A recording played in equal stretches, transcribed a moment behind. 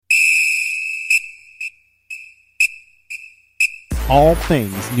all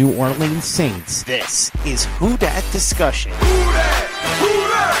things New Orleans Saints. This is Who Dat Discussion. Who dat? Who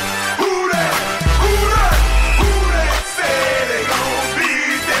dat? Who dat? Who that? Who that? Say they gon' be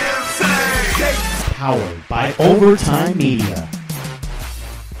them Saints. Powered by Overtime Media.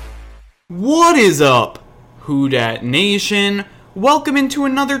 What is up, Who Dat Nation? Welcome into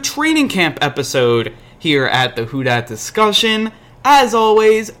another training camp episode here at the Who Dat Discussion. As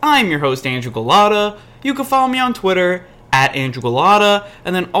always, I'm your host, Andrew Galata. You can follow me on Twitter at Andrew Galata,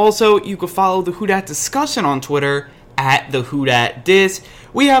 and then also you can follow the Who Dat Discussion on Twitter at the Who Dat Dis.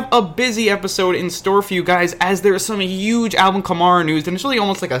 We have a busy episode in store for you guys, as there's some huge Alvin Kamara news, and it's really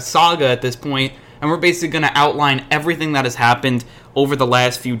almost like a saga at this point, and we're basically going to outline everything that has happened over the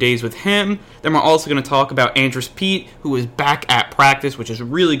last few days with him. Then we're also going to talk about Andrus Peat, who is back at practice, which is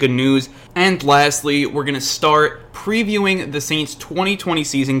really good news. And lastly, we're going to start previewing the Saints 2020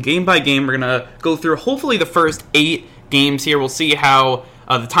 season game by game. We're going to go through hopefully the first 8 games here. We'll see how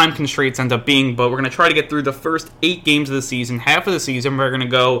the time constraints end up being, but we're going to try to get through the first 8 games of the season, half of the season. We're going to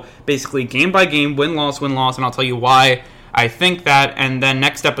go basically game by game, win-loss, and I'll tell you why I think that. And then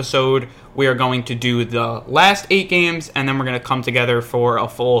next episode, we are going to do the last 8 games, and then we're going to come together for a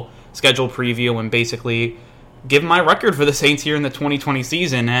full schedule preview and basically give my record for the Saints here in the 2020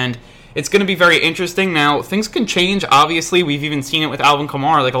 season. And it's going to be very interesting. Now, things can change, obviously. We've even seen it with Alvin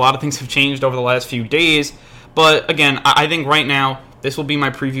Kamara. Like, a lot of things have changed over the last few days. But, again, I think right now, this will be my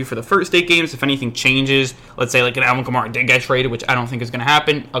preview for the first 8 games. If anything changes, let's say like an Alvin Kamara did get traded, which I don't think is going to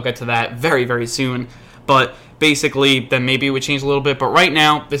happen. I'll get to that very, very soon. But basically, then maybe it would change a little bit. But right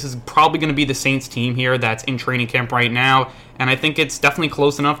now, this is probably going to be the Saints team here that's in training camp right now. And I think it's definitely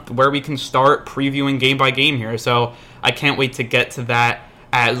close enough to where we can start previewing game by game here. So I can't wait to get to that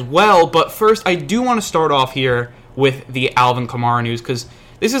as well. But first, I do want to start off here with the Alvin Kamara news, because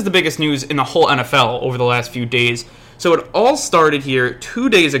this is the biggest news in the whole NFL over the last few days. So it all started here 2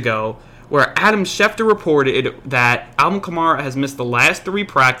 days ago, where Adam Schefter reported that Alvin Kamara has missed the last 3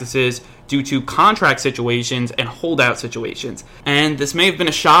 practices due to contract situations and holdout situations. And this may have been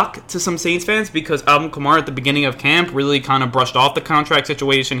a shock to some Saints fans, because Alvin Kamara at the beginning of camp really kind of brushed off the contract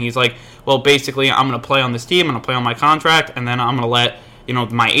situation. He's like, well, basically, I'm going to play on this team, I'm going to play on my contract, and then I'm going to let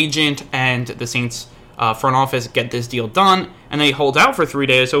my agent and the Saints front office get this deal done. And they hold out for 3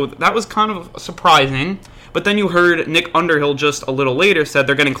 days, so that was kind of surprising. But then you heard Nick Underhill just a little later said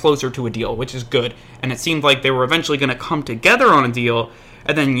they're getting closer to a deal, which is good. And it seemed like they were eventually going to come together on a deal.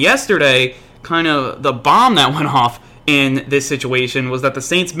 And then yesterday, kind of the bomb that went off in this situation was that the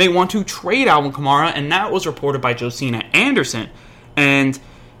Saints may want to trade Alvin Kamara, and that was reported by Josina Anderson. And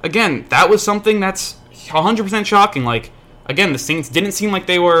again, that was something that's 100% shocking. Like, again, the Saints didn't seem like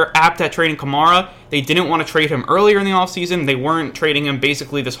they were apt at trading Kamara. They didn't want to trade him earlier in the offseason. They weren't trading him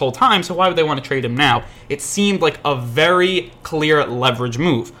basically this whole time, so why would they want to trade him now? It seemed like a very clear leverage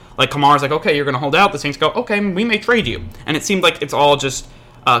move. Like, Kamara's like, okay, you're going to hold out. The Saints go, okay, we may trade you. And it seemed like it's all just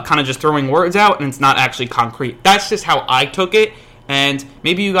kind of just throwing words out, and it's not actually concrete. That's just how I took it, and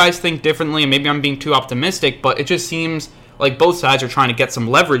maybe you guys think differently, and maybe I'm being too optimistic, but it just seems like both sides are trying to get some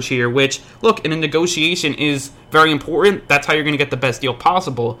leverage here, which, look, in a negotiation is very important. That's how you're going to get the best deal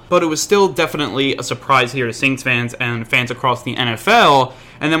possible. But it was still definitely a surprise here to Saints fans and fans across the NFL.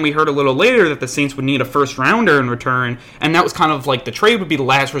 And then we heard a little later that the Saints would need a first-rounder in return, and that was kind of like the trade would be the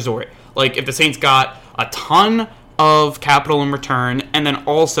last resort. Like, if the Saints got a ton of capital in return, and then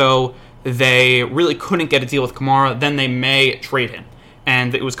also they really couldn't get a deal with Kamara, then they may trade him.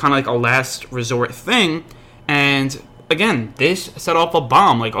 And it was kind of like a last resort thing. And again, this set off a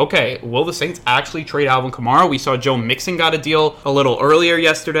bomb. Like, okay, will the Saints actually trade Alvin Kamara? We saw Joe Mixon got a deal a little earlier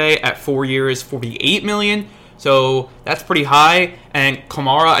yesterday at 4 years, $48 million. So that's pretty high. And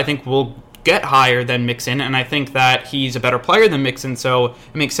Kamara, I think, will get higher than Mixon, and I think that he's a better player than Mixon, so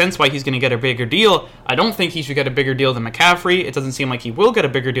it makes sense why he's going to get a bigger deal. I don't think he should get a bigger deal than McCaffrey. It doesn't seem like he will get a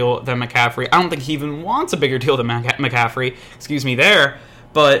bigger deal than McCaffrey. I don't think he even wants a bigger deal than McCaffrey. Excuse me there.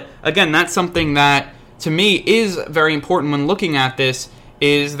 But again, that's something that to me is very important when looking at this,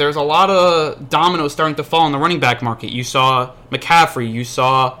 is there's a lot of dominoes starting to fall in the running back market. You saw McCaffrey, you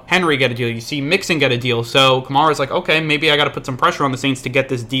saw Henry get a deal, you see Mixon get a deal. So Kamara's like, okay, maybe I got to put some pressure on the Saints to get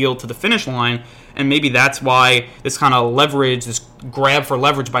this deal to the finish line. And maybe that's why this kind of leverage, this grab for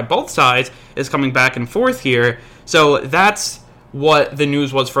leverage by both sides is coming back and forth here. So that's what the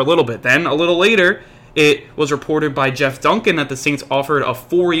news was for a little bit. Then a little later, it was reported by Jeff Duncan that the Saints offered a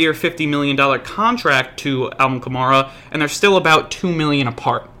 4-year, $50 million contract to Alvin Kamara, and they're still about $2 million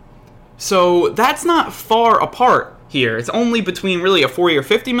apart. So that's not far apart here. It's only between really a 4-year,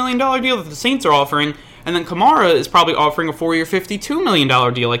 $50 million deal that the Saints are offering, and then Kamara is probably offering a 4-year, $52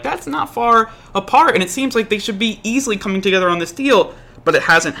 million deal. Like, that's not far apart, and it seems like they should be easily coming together on this deal, but it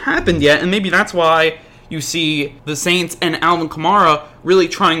hasn't happened yet, and maybe that's why you see the Saints and Alvin Kamara really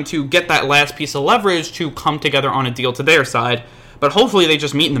trying to get that last piece of leverage to come together on a deal to their side. But hopefully they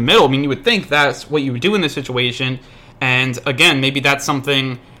just meet in the middle. I mean, you would think that's what you would do in this situation. And again, maybe that's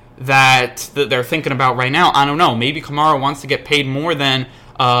something that they're thinking about right now. I don't know. Maybe Kamara wants to get paid more than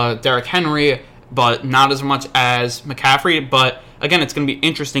Derrick Henry, but not as much as McCaffrey. But again, it's going to be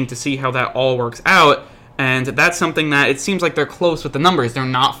interesting to see how that all works out. And that's something that it seems like they're close with the numbers. They're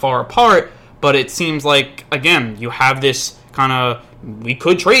not far apart. But it seems like, again, you have this kind of, we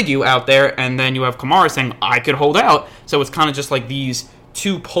could trade you out there, and then you have Kamara saying, I could hold out. So it's kind of just like these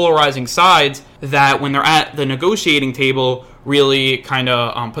two polarizing sides that, when they're at the negotiating table, really kind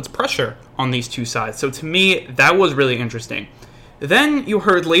of puts pressure on these two sides. So to me, that was really interesting. Then you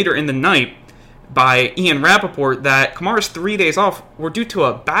heard later in the night by Ian Rappaport that Kamara's 3 days off were due to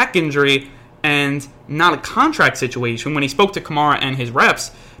a back injury and not a contract situation. When he spoke to Kamara and his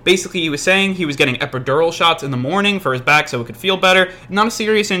reps, basically, he was saying he was getting epidural shots in the morning for his back so it could feel better. Not a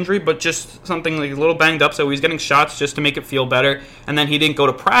serious injury, but just something like a little banged up, so he was getting shots just to make it feel better. And then he didn't go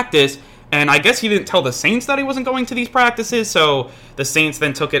to practice, and I guess he didn't tell the Saints that he wasn't going to these practices, so the Saints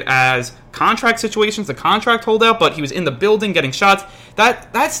then took it as contract situations, the contract holdout, but he was in the building getting shots.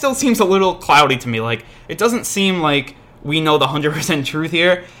 That still seems a little cloudy to me. Like, it doesn't seem like we know the 100% truth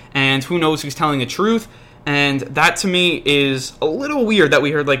here, and who knows who's telling the truth. And that, to me, is a little weird that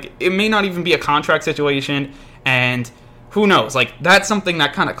we heard, like, it may not even be a contract situation, and who knows? Like, that's something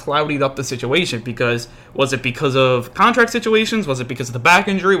that kind of clouded up the situation, because was it because of contract situations? Was it because of the back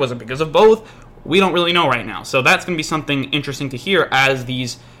injury? Was it because of both? We don't really know right now. So that's going to be something interesting to hear as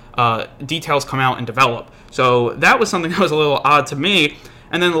these details come out and develop. So that was something that was a little odd to me.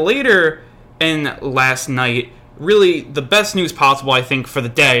 And then later in last night, really the best news possible, I think, for the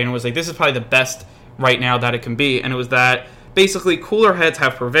day, and it was like, this is probably the best right now that it can be, and it was that basically cooler heads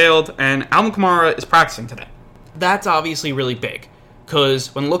have prevailed, and Alvin Kamara is practicing today. That's obviously really big,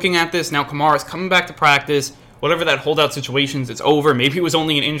 because when looking at this, now Kamara's coming back to practice, whatever that holdout situations, it's over, maybe it was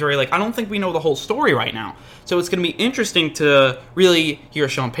only an injury, like, I don't think we know the whole story right now, so it's going to be interesting to really hear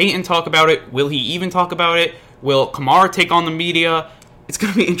Sean Payton talk about it. Will he even talk about it? Will Kamara take on the media? It's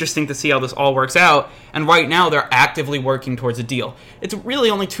going to be interesting to see how this all works out. And right now, they're actively working towards a deal. It's really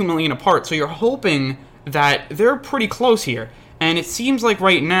only $2 million apart, so you're hoping that they're pretty close here. And it seems like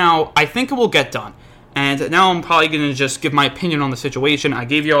right now, I think it will get done. And now I'm probably going to just give my opinion on the situation. I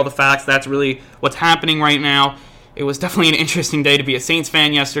gave you all the facts. That's really what's happening right now. It was definitely an interesting day to be a Saints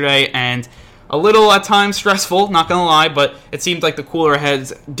fan yesterday, and a little, at times, stressful, not going to lie, but it seemed like the cooler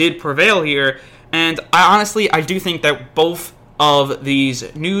heads did prevail here. And I do think that both of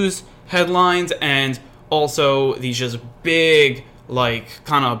these news headlines and also these just big, like,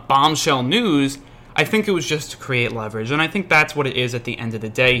 kind of bombshell news, I think it was just to create leverage. And I think that's what it is at the end of the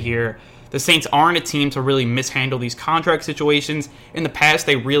day here. The Saints aren't a team to really mishandle these contract situations. In the past,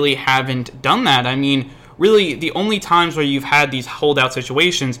 they really haven't done that. I mean, really, the only times where you've had these holdout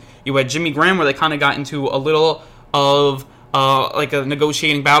situations, you had Jimmy Graham where they kind of got into a little of like a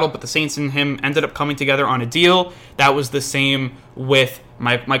negotiating battle, but the Saints and him ended up coming together on a deal. That was the same with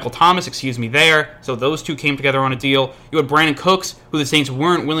Michael Thomas, there. So those two came together on a deal. You had Brandon Cooks, who the Saints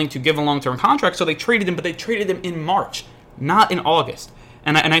weren't willing to give a long-term contract, so they traded him, but they traded him in March, not in August.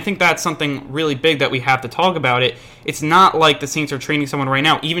 And I think that's something really big that we have to talk about it. It's not like the Saints are trading someone right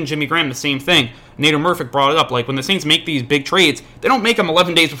now. Even Jimmy Graham, the same thing. Nader Murphy brought it up. Like, when the Saints make these big trades, they don't make them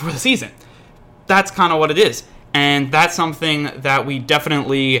 11 days before the season. That's kind of what it is. And that's something that we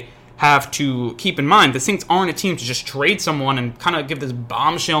definitely have to keep in mind. The Saints aren't a team to just trade someone and kind of give this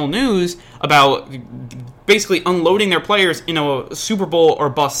bombshell news about basically unloading their players in a Super Bowl or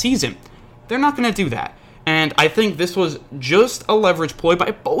bust season. They're not going to do that. And I think this was just a leverage ploy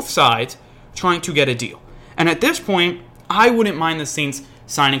by both sides trying to get a deal. And at this point, I wouldn't mind the Saints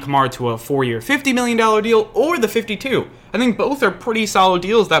signing Kamara to a 4-year, $50 million deal or the 52. I think both are pretty solid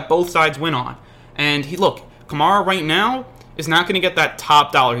deals that both sides win on. And Kamara right now is not going to get that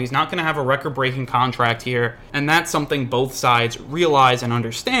top dollar. He's not going to have a record-breaking contract here, and that's something both sides realize and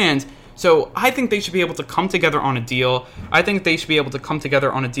understand. So I think they should be able to come together on a deal. I think they should be able to come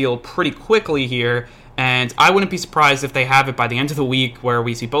together on a deal pretty quickly here, and I wouldn't be surprised if they have it by the end of the week where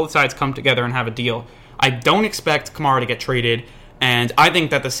we see both sides come together and have a deal. I don't expect Kamara to get traded, and I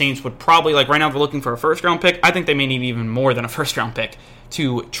think that the Saints would probably, like right now they're looking for a first-round pick. I think they may need even more than a first-round pick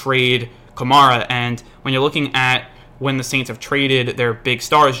to trade Kamara. And when you're looking at when the Saints have traded their big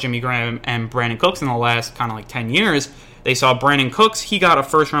stars, Jimmy Graham and Brandon Cooks, in the last kind of like 10 years, they saw Brandon Cooks, he got a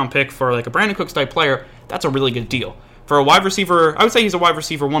first-round pick for like a Brandon Cooks-type player that's a really good deal. For a wide receiver, I would say he's a wide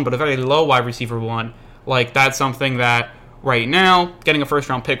receiver 1, but a very low wide receiver 1. Like, that's something that right now, getting a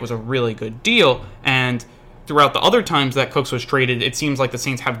first-round pick was a really good deal. And throughout the other times that Cooks was traded, it seems like the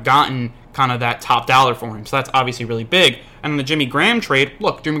Saints have gotten kind of that top dollar for him. So that's obviously really big. And in the Jimmy Graham trade,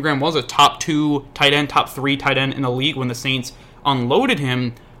 look, Jimmy Graham was a top 2 tight end, top 3 tight end in the league when the Saints unloaded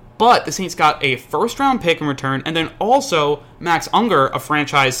him. But the Saints got a first-round pick in return, and then also Max Unger, a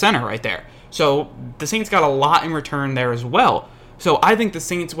franchise center right there. So the Saints got a lot in return there as well. So I think the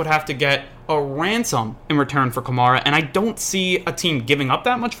Saints would have to get a ransom in return for Kamara, and I don't see a team giving up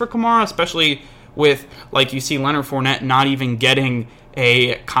that much for Kamara, especially with, like, you see Leonard Fournette not even getting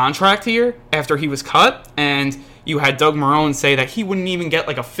a contract here after he was cut, and you had Doug Marrone say that he wouldn't even get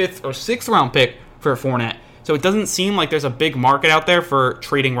like a 5th or 6th round pick for Fournette. So it doesn't seem like there's a big market out there for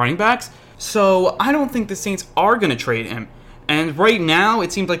trading running backs. So I don't think the Saints are going to trade him. And right now,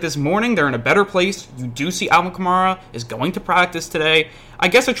 it seems like this morning they're in a better place. You do see Alvin Kamara is going to practice today. I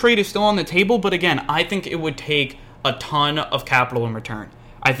guess a trade is still on the table, but again, I think it would take a ton of capital in return.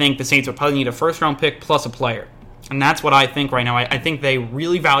 I think the Saints would probably need a first-round pick plus a player. And that's what I think right now. I think they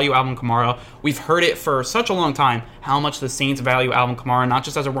really value Alvin Kamara. We've heard it for such a long time, how much the Saints value Alvin Kamara, not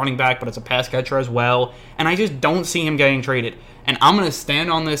just as a running back, but as a pass catcher as well. And I just don't see him getting traded. And I'm going to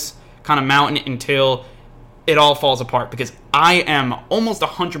stand on this kind of mountain until it all falls apart, because I am almost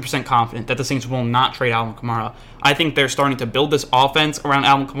 100% confident that the Saints will not trade Alvin Kamara. I think they're starting to build this offense around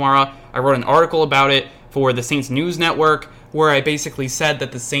Alvin Kamara. I wrote an article about it for the Saints News Network, where I basically said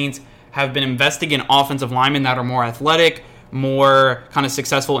that the Saints have been investing in offensive linemen that are more athletic, more kind of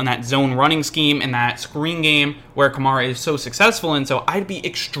successful in that zone running scheme and that screen game where Kamara is so successful. And so I'd be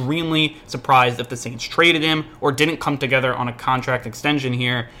extremely surprised if the Saints traded him or didn't come together on a contract extension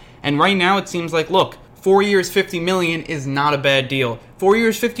here. And right now it seems like, look, 4 years, $50 million is not a bad deal. 4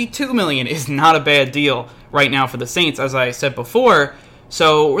 years, $52 million is not a bad deal right now for the Saints, as I said before.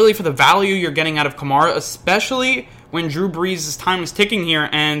 So really for the value you're getting out of Kamara, especially when Drew Brees' time is ticking here,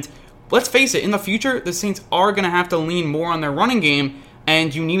 and let's face it, in the future, the Saints are going to have to lean more on their running game,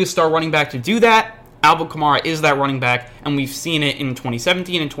 and you need a star running back to do that. Alvin Kamara is that running back, and we've seen it in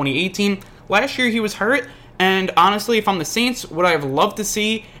 2017 and 2018. Last year, he was hurt, and honestly, if I'm the Saints, would I have loved to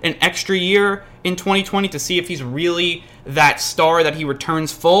see an extra year in 2020 to see if he's really that star that he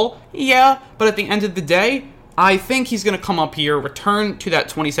returns full? Yeah, but at the end of the day, I think he's going to come up here, return to that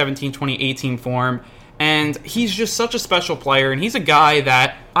 2017-2018 form, and he's just such a special player, and he's a guy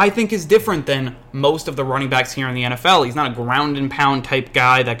that I think is different than most of the running backs here in the NFL. He's not a ground and pound type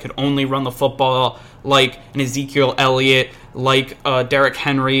guy that could only run the football like an Ezekiel Elliott, like Derrick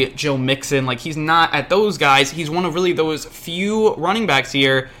Henry, Joe Mixon. Like, he's not at those guys. He's one of really those few running backs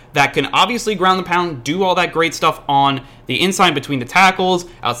here that can obviously ground the pound, do all that great stuff on the inside between the tackles,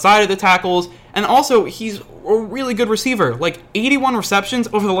 outside of the tackles, and also he's a really good receiver. Like, 81 receptions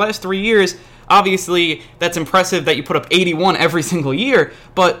over the last 3 years. Obviously, that's impressive that you put up 81 every single year,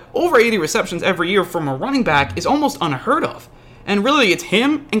 but over 80 receptions every year from a running back is almost unheard of. And really, it's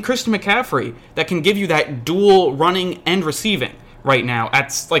him and Christian McCaffrey that can give you that dual running and receiving right now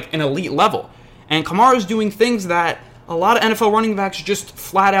at like an elite level. And Kamara's doing things that a lot of NFL running backs just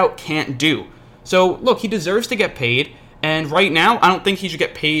flat out can't do. So, look, he deserves to get paid. And right now, I don't think he should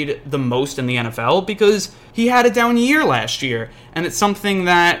get paid the most in the NFL because he had a down year last year. And it's something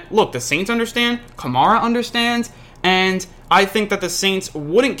that, look, the Saints understand, Kamara understands, and I think that the Saints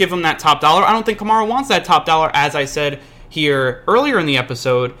wouldn't give him that top dollar. I don't think Kamara wants that top dollar, as I said here earlier in the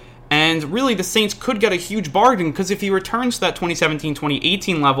episode. And really, the Saints could get a huge bargain because if he returns to that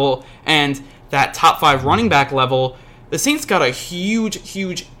 2017-2018 level and that top 5 running back level, the Saints got a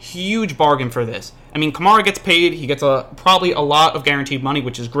huge bargain for this. I mean, Kamara gets paid. He gets probably a lot of guaranteed money,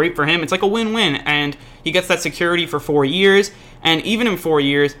 which is great for him. It's like a win-win, and he gets that security for 4 years. And even in 4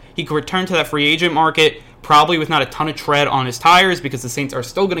 years, he could return to that free agent market, probably with not a ton of tread on his tires, because the Saints are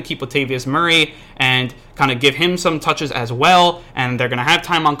still going to keep Latavius Murray and kind of give him some touches as well. And they're going to have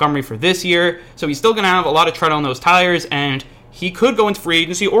Ty Montgomery for this year, so he's still going to have a lot of tread on those tires, and he could go into free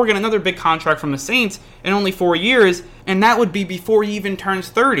agency or get another big contract from the Saints in only 4 years, and that would be before he even turns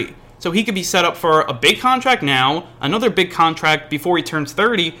 30. So he could be set up for a big contract now, another big contract before he turns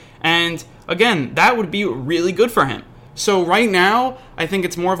 30, and again, that would be really good for him. So right now, I think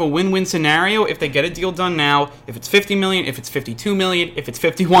it's more of a win-win scenario if they get a deal done now. If it's $50 million, if it's $52 million, if it's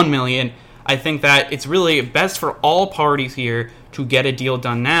 $51 million, I think that it's really best for all parties here to get a deal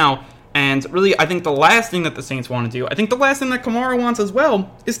done now. And really, I think the last thing that the Saints want to do, I think the last thing that Kamara wants as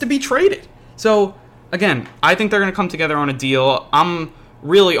well, is to be traded. So, again, I think they're going to come together on a deal. I'm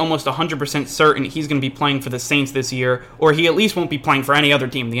really almost 100% certain he's going to be playing for the Saints this year, or he at least won't be playing for any other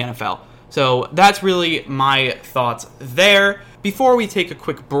team in the NFL. So that's really my thoughts there. Before we take a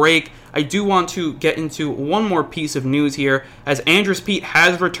quick break, I do want to get into one more piece of news here, as Andrus Peat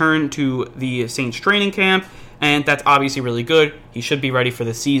has returned to the Saints training camp, and that's obviously really good. He should be ready for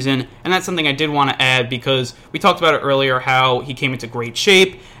the season, and that's something I did want to add because we talked about it earlier, how he came into great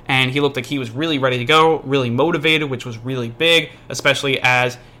shape, and he looked like he was really ready to go, really motivated, which was really big, especially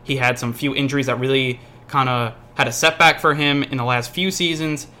as he had some few injuries that really kind of had a setback for him in the last few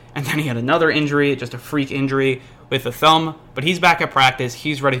seasons, and then he had another injury, just a freak injury with the thumb, but he's back at practice,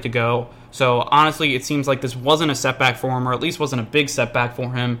 he's ready to go. So honestly, it seems like this wasn't a setback for him, or at least wasn't a big setback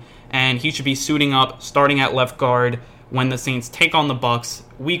for him, and he should be suiting up, starting at left guard when the Saints take on the Bucs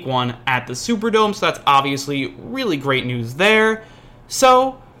week 1 at the Superdome, so that's obviously really great news there.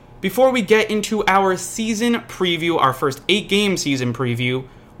 So, before we get into our season preview, our first 8-game season preview,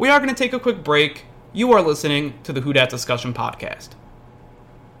 we are going to take a quick break. You are listening to the Who Dat Discussion podcast.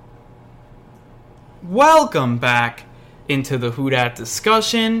 Welcome back into the Who Dat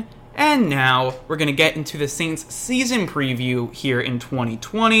Discussion, and now we're going to get into the Saints season preview here in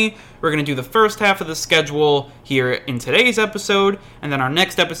 2020. We're going to do the first half of the schedule here in today's episode, and then our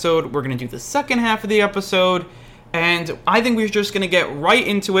next episode, we're going to do the second half of the episode, and I think we're just going to get right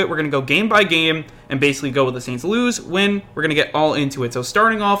into it. We're going to go game by game and basically go with the Saints lose, win. We're going to get all into it. So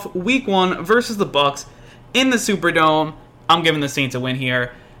starting off week 1 versus the Bucs in the Superdome, I'm giving the Saints a win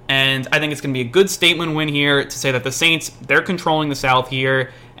here. And I think it's going to be a good statement win here to say that the Saints, they're controlling the South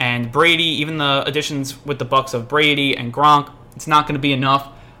here. And Brady, even the additions with the Bucs of Brady and Gronk, it's not going to be enough.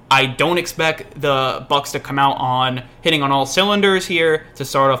 I don't expect the Bucs to come out on hitting on all cylinders here to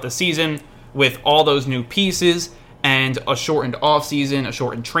start off the season with all those new pieces and a shortened offseason, a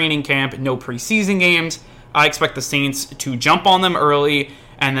shortened training camp, no preseason games. I expect the Saints to jump on them early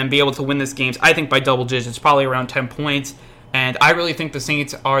and then be able to win this games, I think, by double digits, probably around 10 points. And I really think the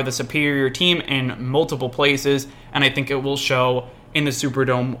Saints are the superior team in multiple places, and I think it will show in the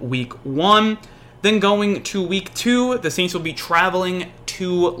Superdome week 1. Then going to week 2, the Saints will be traveling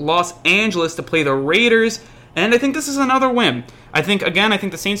to Los Angeles to play the Raiders, and I think this is another win. I think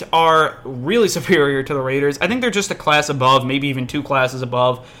the Saints are really superior to the Raiders. I think they're just a class above, maybe even 2 classes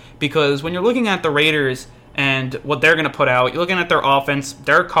above, because when you're looking at the Raiders and what they're going to put out, you're looking at their offense.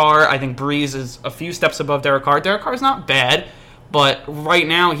 Derek Carr, I think Breeze is a few steps above Derek Carr. Derek Carr's not bad, but right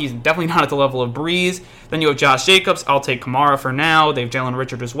now he's definitely not at the level of Breeze. Then you have Josh Jacobs. I'll take Kamara for now. They have Jalen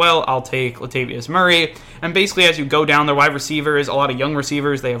Richard as well. I'll take Latavius Murray. And basically, as you go down their wide receivers, a lot of young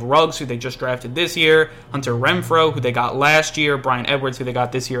receivers. They have Ruggs, who they just drafted this year, Hunter Renfrow, who they got last year, Bryan Edwards, who they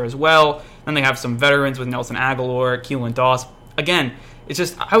got this year as well. Then they have some veterans with Nelson Aguilar, Keelan Doss. Again, it's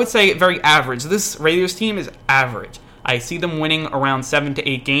just, I would say, very average. This Raiders team is average. I see them winning around 7 to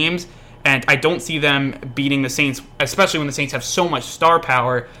 8 games, and I don't see them beating the Saints, especially when the Saints have so much star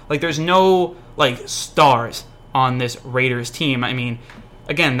power. Like, there's no, stars on this Raiders team. I mean,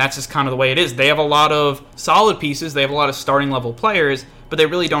 again, that's just kind of the way it is. They have a lot of solid pieces. They have a lot of starting-level players, but they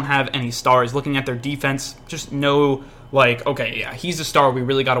really don't have any stars. Looking at their defense, just no, okay, yeah, he's a star. We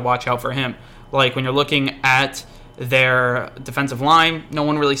really got to watch out for him. When you're looking at their defensive line, no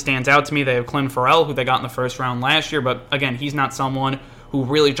one really stands out to me. They have Clint Farrell, who they got in the first round last year, but again, he's not someone who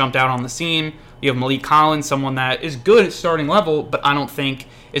really jumped out on the scene. You have Malik Collins, someone that is good at starting level, but I don't think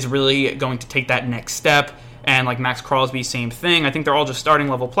is really going to take that next step. And Max Crosby, same thing. I think they're all just starting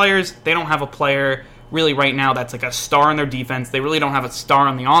level players. They don't have a player really right now that's a star in their defense. They really don't have a star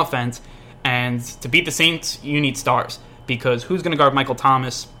on the offense. And to beat the Saints, you need stars, because who's going to guard Michael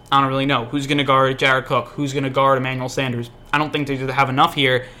Thomas? I don't really know. Who's going to guard Jared Cook? Who's going to guard Emmanuel Sanders? I don't think they have enough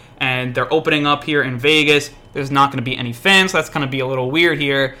here, and they're opening up here in Vegas. There's not going to be any fans, so that's going to be a little weird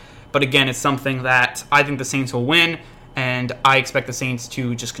here. But again, it's something that I think the Saints will win, and I expect the Saints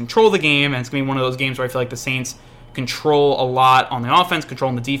to just control the game, and it's going to be one of those games where I feel like the Saints control a lot on the offense, control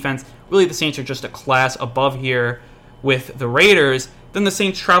on the defense. Really, the Saints are just a class above here with the Raiders. Then the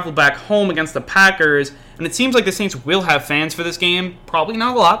Saints travel back home against the Packers, and it seems like the Saints will have fans for this game. Probably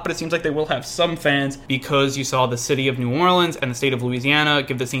not a lot, but it seems like they will have some fans, because you saw the city of New Orleans and the state of Louisiana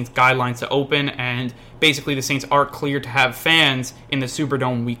give the Saints guidelines to open, and basically the Saints are cleared to have fans in the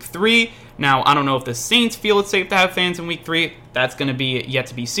Superdome Week 3. Now, I don't know if the Saints feel it's safe to have fans in Week 3. That's going to be yet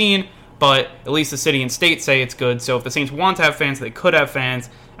to be seen, but at least the city and state say it's good. So if the Saints want to have fans, they could have fans.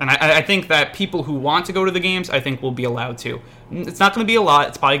 And I think that people who want to go to the games, I think, will be allowed to. It's not going to be a lot.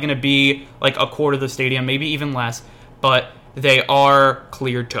 It's probably going to be a quarter of the stadium, maybe even less. But they are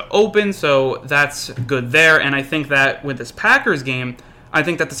cleared to open, so that's good there. And I think that with this Packers game, I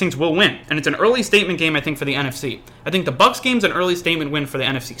think that the Saints will win. And it's an early statement game, I think, for the NFC. I think the Bucs game's an early statement win for the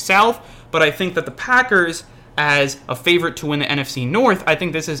NFC South, but I think that the Packers, as a favorite to win the NFC North, I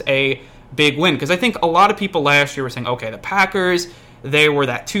think this is a big win. Because I think a lot of people last year were saying, okay, the Packers, they were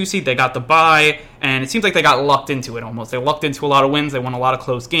that 2 seed, they got the bye, and it seems like they got lucked into it almost. They lucked into a lot of wins, they won a lot of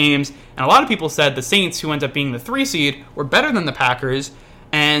close games, and a lot of people said the Saints, who ended up being the 3 seed, were better than the Packers,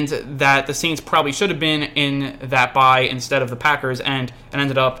 and that the Saints probably should have been in that bye instead of the Packers, and it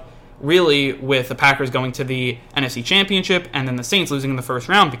ended up really with the Packers going to the NFC Championship, and then the Saints losing in the first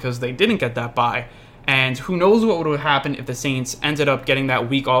round because they didn't get that bye. And who knows what would have happened if the Saints ended up getting that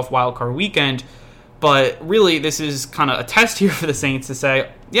week off wildcard weekend. But really, this is kind of a test here for the Saints to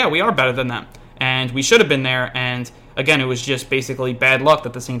say, yeah, we are better than them. And we should have been there. And again, it was just basically bad luck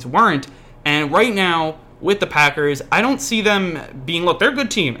that the Saints weren't. And right now, with the Packers, I don't see them being, look, they're a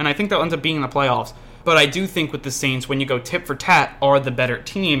good team. And I think they'll end up being in the playoffs. But I do think with the Saints, when you go tit for tat, are the better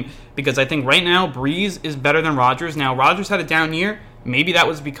team. Because I think right now, Breeze is better than Rodgers. Now, Rodgers had a down year. Maybe that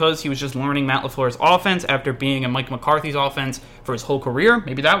was because he was just learning Matt LaFleur's offense after being in Mike McCarthy's offense for his whole career.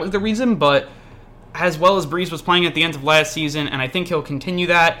 Maybe that was the reason. But as well as Breeze was playing at the end of last season, and I think he'll continue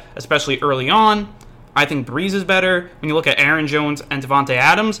that, especially early on. I think Breeze is better. When you look at Aaron Jones and Devontae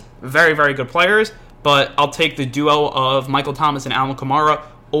Adams, very, very good players. But I'll take the duo of Michael Thomas and Alvin Kamara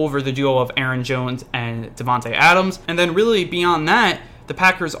over the duo of Aaron Jones and Devontae Adams. And then really beyond that, the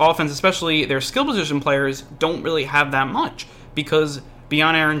Packers offense, especially their skill position players, don't really have that much. Because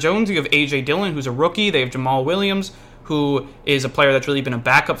beyond Aaron Jones, you have A.J. Dillon, who's a rookie. They have Jamal Williams, who is a player that's really been a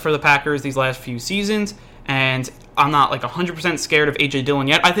backup for the Packers these last few seasons. And I'm not like 100% scared of A.J. Dillon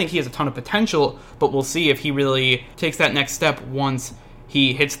yet. I think he has a ton of potential, but we'll see if he really takes that next step once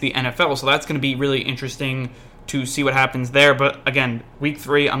he hits the NFL. So that's going to be really interesting to see what happens there. But again, week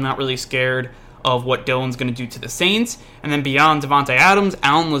 3, I'm not really scared of what Dillon's going to do to the Saints. And then beyond Devontae Adams,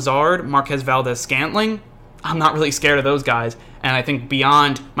 Allen Lazard, Marquez Valdez-Scantling, I'm not really scared of those guys. And I think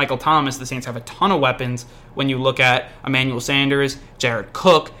beyond Michael Thomas, the Saints have a ton of weapons. When you look at Emmanuel Sanders, Jared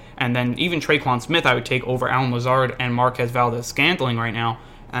Cook, and then even Traquan Smith, I would take over Allen Lazard and Marquez Valdez-Scantling right now.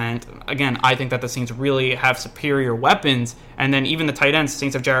 And again, I think that the Saints really have superior weapons. And then even the tight ends, the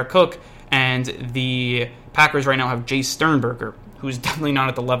Saints have Jared Cook, and the Packers right now have Jace Sternberger, who's definitely not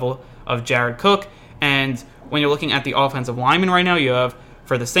at the level of Jared Cook. And when you're looking at the offensive linemen right now, you have,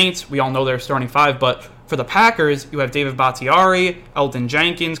 for the Saints, we all know they're starting 5, but for the Packers, you have David Bakhtiari, Elton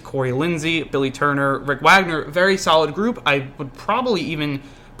Jenkins, Corey Lindsey, Billy Turner, Rick Wagner. Very solid group. I would probably even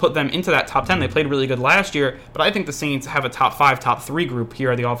put them into that top 10. They played really good last year, but I think the Saints have a top 5, top 3 group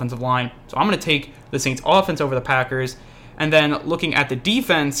here at the offensive line. So I'm going to take the Saints offense over the Packers. And then looking at the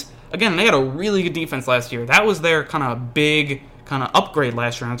defense, again, they had a really good defense last year. That was their kind of big kind of upgrade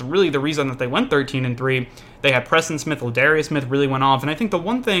last year. And it's really the reason that they went 13-3. They had Preston Smith, Ladarius Smith really went off. And I think the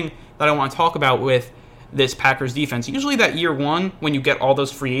one thing that I want to talk about with this Packers defense, usually that year 1, when you get all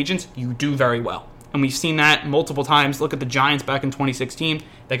those free agents, you do very well. And we've seen that multiple times. Look at the Giants back in 2016.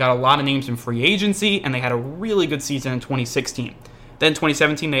 They got a lot of names in free agency, and they had a really good season in 2016. Then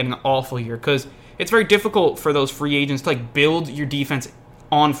 2017, they had an awful year because it's very difficult for those free agents to build your defense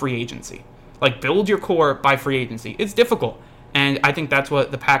on free agency. Build your core by free agency. It's difficult. And I think that's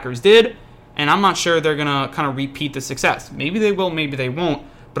what the Packers did. And I'm not sure they're going to kind of repeat the success. Maybe they will, maybe they won't.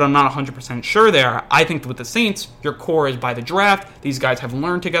 But I'm not 100% sure there. I think with the Saints, your core is by the draft. These guys have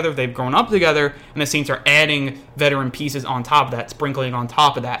learned together. They've grown up together. And the Saints are adding veteran pieces on top of that, sprinkling on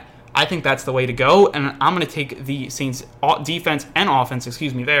top of that. I think that's the way to go. And I'm going to take the Saints defense and offense,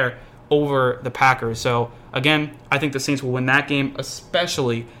 there, over the Packers. So, again, I think the Saints will win that game,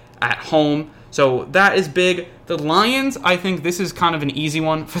 especially at home. So that is big. The Lions, I think this is kind of an easy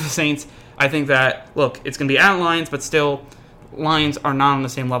one for the Saints. I think that, look, it's going to be at Lions, but still, Lions are not on the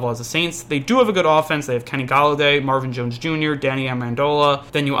same level as the Saints. They do have a good offense. They have Kenny Golladay, Marvin Jones Jr., Danny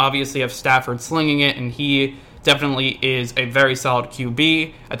Amendola. Then you obviously have Stafford slinging it, and he definitely is a very solid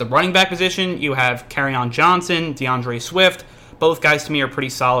QB. At the running back position, you have Kerryon Johnson, DeAndre Swift. Both guys to me are pretty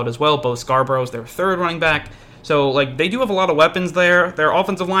solid as well. Bo Scarborough's their third running back. So, they do have a lot of weapons there. Their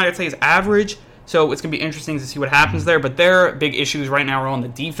offensive line, I'd say, is average. So, it's going to be interesting to see what happens there. But their big issues right now are on the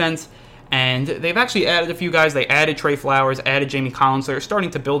defense. And they've actually added a few guys. They added Trey Flowers, added Jamie Collins. They're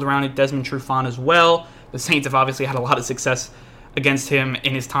starting to build around it. Desmond Trufant as well. The Saints have obviously had a lot of success against him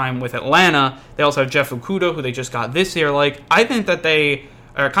in his time with Atlanta. They also have Jeff Okudah, who they just got this year. I think that they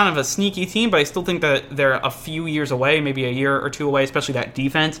are kind of a sneaky team, but I still think that they're a few years away, maybe a year or two away, especially that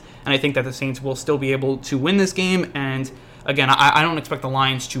defense. And I think that the Saints will still be able to win this game. And again, I don't expect the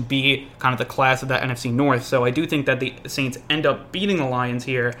Lions to be kind of the class of that NFC North. So I do think that the Saints end up beating the Lions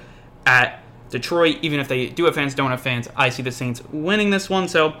here at Detroit. Even if they do have fans, don't have fans, I see the Saints winning this one.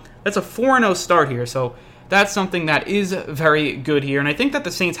 So that's a 4-0 start here. So that's something that is very good here. And I think that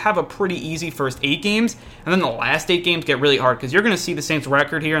the Saints have a pretty easy first 8 games, and then the last 8 games get really hard, because you're going to see the Saints'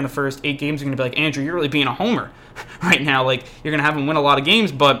 record here in the first 8 games. You're going to be like, Andrew, you're really being a homer right now. Like, you're going to have them win a lot of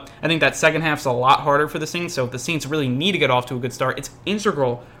games, but I think that second half's a lot harder for the Saints. So if the Saints really need to get off to a good start, it's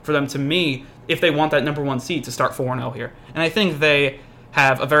integral for them, to me, if they want that number 1 seed, to start 4-0 here. And I think they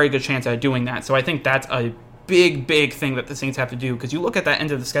have a very good chance at doing that. So I think that's a big thing that the Saints have to do, because you look at that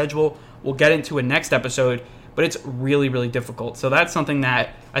end of the schedule, we'll get into it next episode, but it's really difficult. So that's something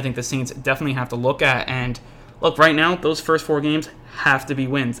that I think the Saints definitely have to look at. And look, right now, those first 4 games have to be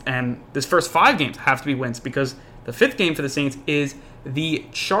wins, and this first 5 games have to be wins, because the 5th game for the Saints is the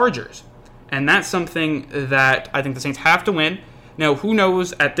Chargers, and that's something that I think the Saints have to win. Now, who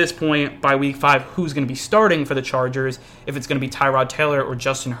knows at this point by week 5 who's going to be starting for the Chargers, if it's going to be Tyrod Taylor or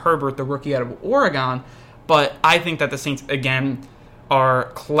Justin Herbert, the rookie out of Oregon. But I think that the Saints, again,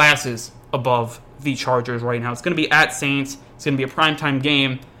 are classes above the Chargers right now. It's going to be at Saints. It's going to be a primetime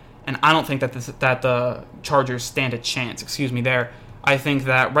game. And I don't think that the Chargers stand a chance. There. I think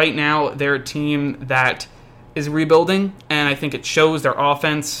that right now they're a team that is rebuilding. And I think it shows. Their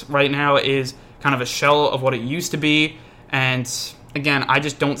offense right now is kind of a shell of what it used to be. And again, I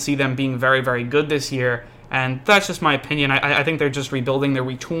just don't see them being very good this year. And that's just my opinion. I think they're just rebuilding, they're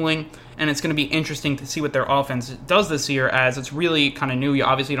retooling, and it's going to be interesting to see what their offense does this year, as it's really kind of new. You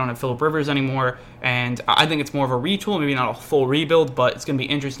obviously don't have Phillip Rivers anymore, and I think it's more of a retool, maybe not a full rebuild, but it's going to be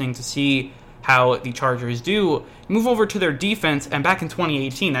interesting to see how the Chargers do. Move over to their defense, and back in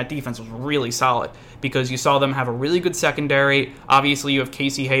 2018, that defense was really solid, because you saw them have a really good secondary. Obviously, you have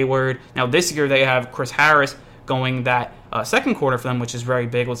Casey Hayward. Now, this year, they have Chris Harris going that second quarter for them, which is very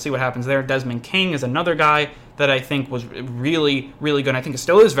big. Let's see what happens there. Desmond King is another guy that I think was really good. I think it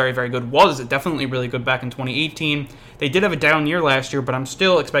still is very good. Was definitely really good back in 2018. They did have a down year last year, but I'm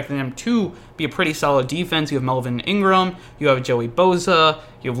still expecting them to be a pretty solid defense. You have Melvin Ingram, you have Joey Bosa,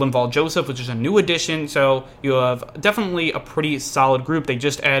 you have Linval Joseph, which is a new addition. So you have definitely a pretty solid group. They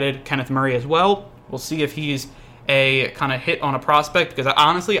just added Kenneth Murray as well. We'll see if he's a kind of hit on a prospect, because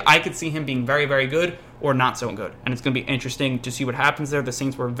honestly, I could see him being very good or not so good. And it's going to be interesting to see what happens there. The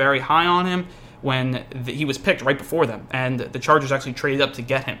Saints were very high on him when he was picked right before them, and the Chargers actually traded up to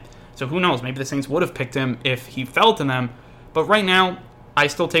get him. So who knows, maybe the Saints would have picked him if he fell to them. But right now, I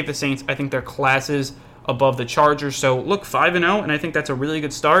still take the Saints. I think they're classes above the Chargers. So look, 5-0, and I think that's a really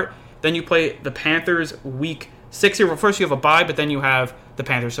good start. Then you play the Panthers week 6 here. Well, first you have a bye, but then you have the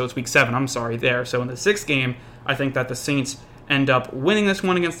Panthers, so it's week 7. I'm sorry there. So in the 6th game, I think that the Saints end up winning this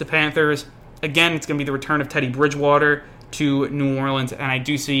one against the Panthers. Again, it's going to be the return of Teddy Bridgewater to New Orleans, and I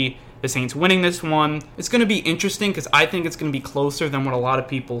do see the Saints winning this one. It's going to be interesting, because I think it's going to be closer than what a lot of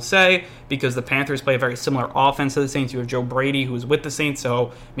people say, because the Panthers play a very similar offense to the Saints. You have Joe Brady, who is with the Saints,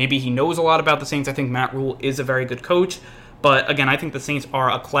 so maybe he knows a lot about the Saints. I think Matt Rule is a very good coach, but again, I think the Saints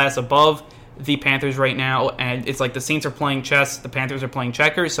are a class above the Panthers right now, and it's like the Saints are playing chess, the Panthers are playing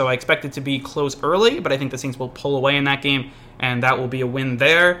checkers, so I expect it to be close early, but I think the Saints will pull away in that game, and that will be a win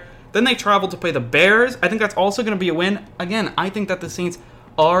there. Then they travel to play the Bears. I think that's also going to be a win. Again, I think that the Saints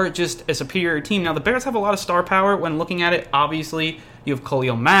are just a superior team. Now, the Bears have a lot of star power when looking at it. Obviously, you have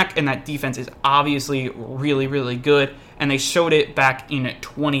Khalil Mack, and that defense is obviously really good, and they showed it back in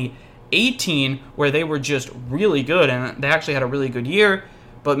 2018, where they were just really good, and they actually had a really good year.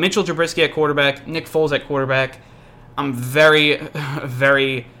 But Mitchell Trubisky at quarterback, Nick Foles at quarterback, I'm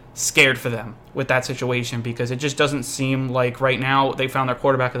very scared for them with that situation, because it just doesn't seem like right now they found their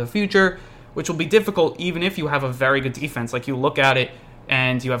quarterback of the future, which will be difficult even if you have a very good defense. Like, you look at it,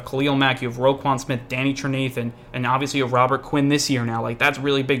 and you have Khalil Mack, you have Roquan Smith, Danny Trevathan, and obviously you have Robert Quinn this year now. Like, that's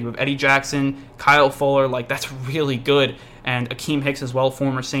really big. You have Eddie Jackson, Kyle Fuller. Like, that's really good. And Akeem Hicks as well,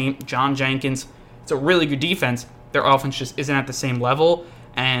 former Saint, John Jenkins. It's a really good defense. Their offense just isn't at the same level.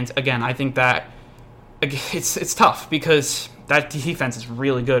 And again, I think that it's tough, because that defense is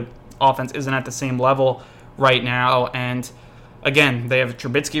really good. Offense isn't at the same level right now. And again, they have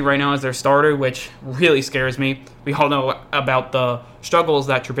Trubisky right now as their starter, which really scares me. We all know about the struggles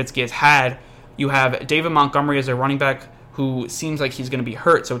that Trubisky has had. You have David Montgomery as their running back, who seems like he's going to be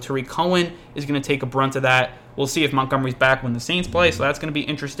hurt. So Tariq Cohen is going to take a brunt of that. We'll see if Montgomery's back when the Saints play, so that's going to be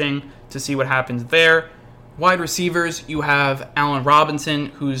interesting to see what happens there. Wide receivers, you have Allen Robinson,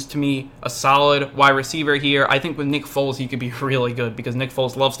 who's, to me, a solid wide receiver here. I think with Nick Foles, he could be really good, because Nick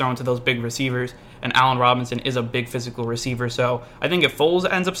Foles loves throwing to those big receivers, and Allen Robinson is a big physical receiver. So I think if Foles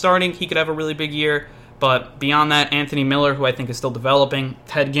ends up starting, he could have a really big year. But beyond that, Anthony Miller, who I think is still developing.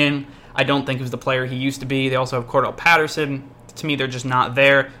 Ted Ginn, I don't think is the player he used to be. They also have Cordell Patterson. To me, they're just not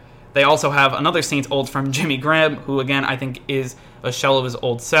there. They also have another Saints old friend, Jimmy Graham, who, again, I think is a shell of his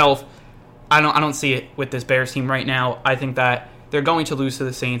old self. I don't see it with this Bears team right now. I think that they're going to lose to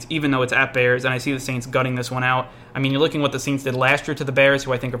the Saints, even though it's at Bears, and I see the Saints gutting this one out. I mean, you're looking at what the Saints did last year to the Bears,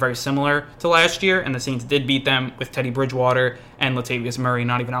 who I think are very similar to last year, and the Saints did beat them with Teddy Bridgewater and Latavius Murray,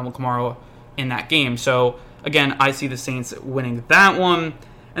 not even Alvin Kamara in that game. So, again, I see the Saints winning that one.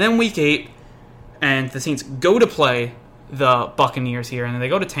 And then Week 8, and the Saints go to play the Buccaneers here, and then they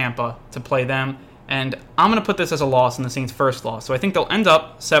go to Tampa to play them. And I'm going to put this as a loss in the Saints' first loss. So I think they'll end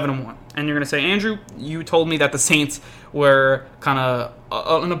up 7-1. And you're going to say, Andrew, you told me that the Saints were kind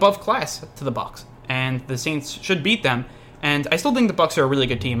of an above class to the Bucs, and the Saints should beat them. And I still think the Bucs are a really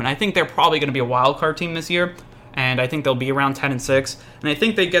good team, and I think they're probably going to be a wild card team this year. And I think they'll be around 10-6. And I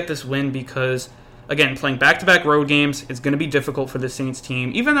think they get this win because, again, playing back-to-back road games is going to be difficult for the Saints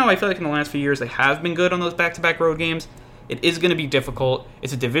team. Even though I feel like in the last few years they have been good on those back-to-back road games, it is going to be difficult.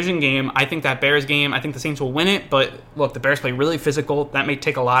 It's a division game. I think that Bears game, I think the Saints will win it. But look, the Bears play really physical. That may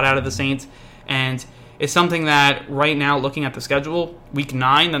take a lot out of the Saints. And it's something that right now, looking at the schedule, Week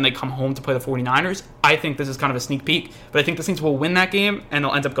 9, then they come home to play the 49ers. I think this is kind of a sneak peek. But I think the Saints will win that game, and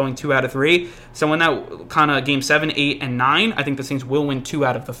they'll end up going 2 out of 3. So in that kind of game 7, 8, and 9, I think the Saints will win 2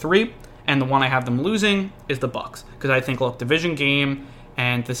 out of the 3. And the one I have them losing is the Bucs. Because I think, look, division game,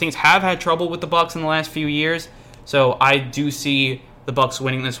 and the Saints have had trouble with the Bucs in the last few years. So I do see the Bucs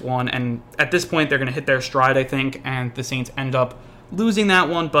winning this one, and at this point they're going to hit their stride, I think, and the Saints end up losing that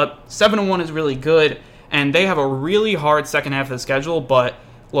one. But 7-1 is really good, and they have a really hard second half of the schedule. But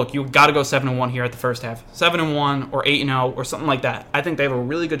look, you got to go 7-1 here at the first half, 7-1 or 8-0 or something like that. I think they have a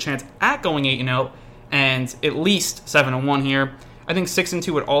really good chance at going 8-0, and at least 7-1 here. I think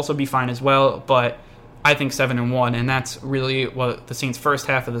 6-2 would also be fine as well, but I think 7-1, and that's really what the Saints' first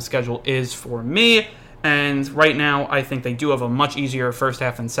half of the schedule is for me. And right now, I think they do have a much easier first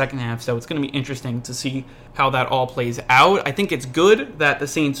half and second half, so it's going to be interesting to see how that all plays out. I think it's good that the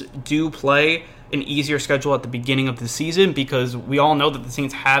Saints do play an easier schedule at the beginning of the season, because we all know that the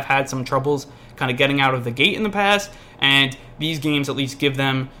Saints have had some troubles kind of getting out of the gate in the past, and these games at least give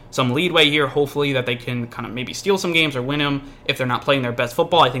them some leadway here, hopefully, that they can kind of maybe steal some games or win them if they're not playing their best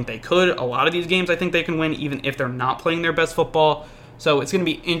football. I think they could. A lot of these games I think they can win even if they're not playing their best football. So it's going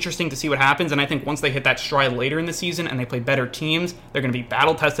to be interesting to see what happens, and I think once they hit that stride later in the season and they play better teams, they're going to be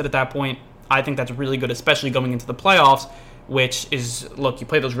battle-tested at that point. I think that's really good, especially going into the playoffs, which is, look, you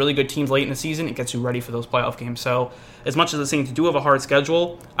play those really good teams late in the season, it gets you ready for those playoff games. So as much as the Saints do have a hard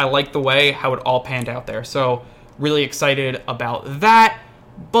schedule, I like the way how it all panned out there. So really excited about that.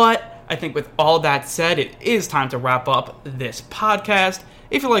 But I think with all that said, it is time to wrap up this podcast.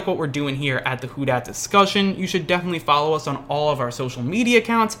 If you like what we're doing here at the Who Dat Discussion, you should definitely follow us on all of our social media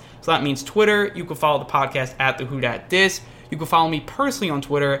accounts. So that means Twitter, you can follow the podcast at the Who Dat Dis. You can follow me personally on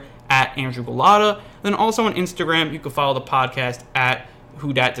Twitter at Andrew Galata. Then also on Instagram, you can follow the podcast at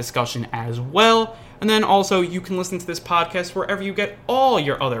Who Dat Discussion as well. And then also you can listen to this podcast wherever you get all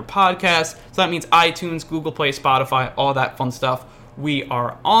your other podcasts. So that means iTunes, Google Play, Spotify, all that fun stuff. We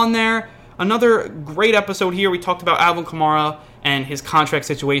are on there. Another great episode here. We talked about Alvin Kamara and his contract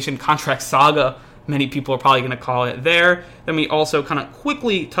situation, contract saga, many people are probably going to call it there. Then we also kind of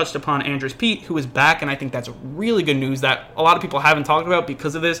quickly touched upon Andrews Pete, who is back, and I think that's really good news that a lot of people haven't talked about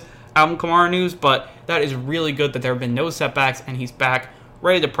because of this Alvin Kamara news, but that is really good that there have been no setbacks, and he's back,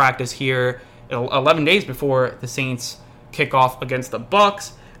 ready to practice here 11 days before the Saints kick off against the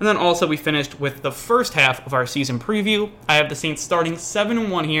Bucs. And then also we finished with the first half of our season preview. I have the Saints starting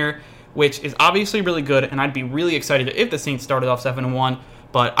 7-1 here, which is obviously really good, and I'd be really excited if the Saints started off 7-1,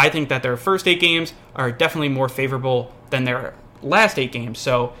 but I think that their first 8 games are definitely more favorable than their last 8 games,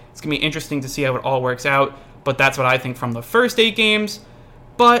 so it's going to be interesting to see how it all works out, but that's what I think from the first 8 games.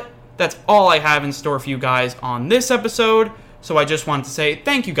 But that's all I have in store for you guys on this episode, so I just wanted to say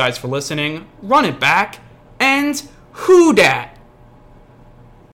thank you guys for listening, run it back, and who dat?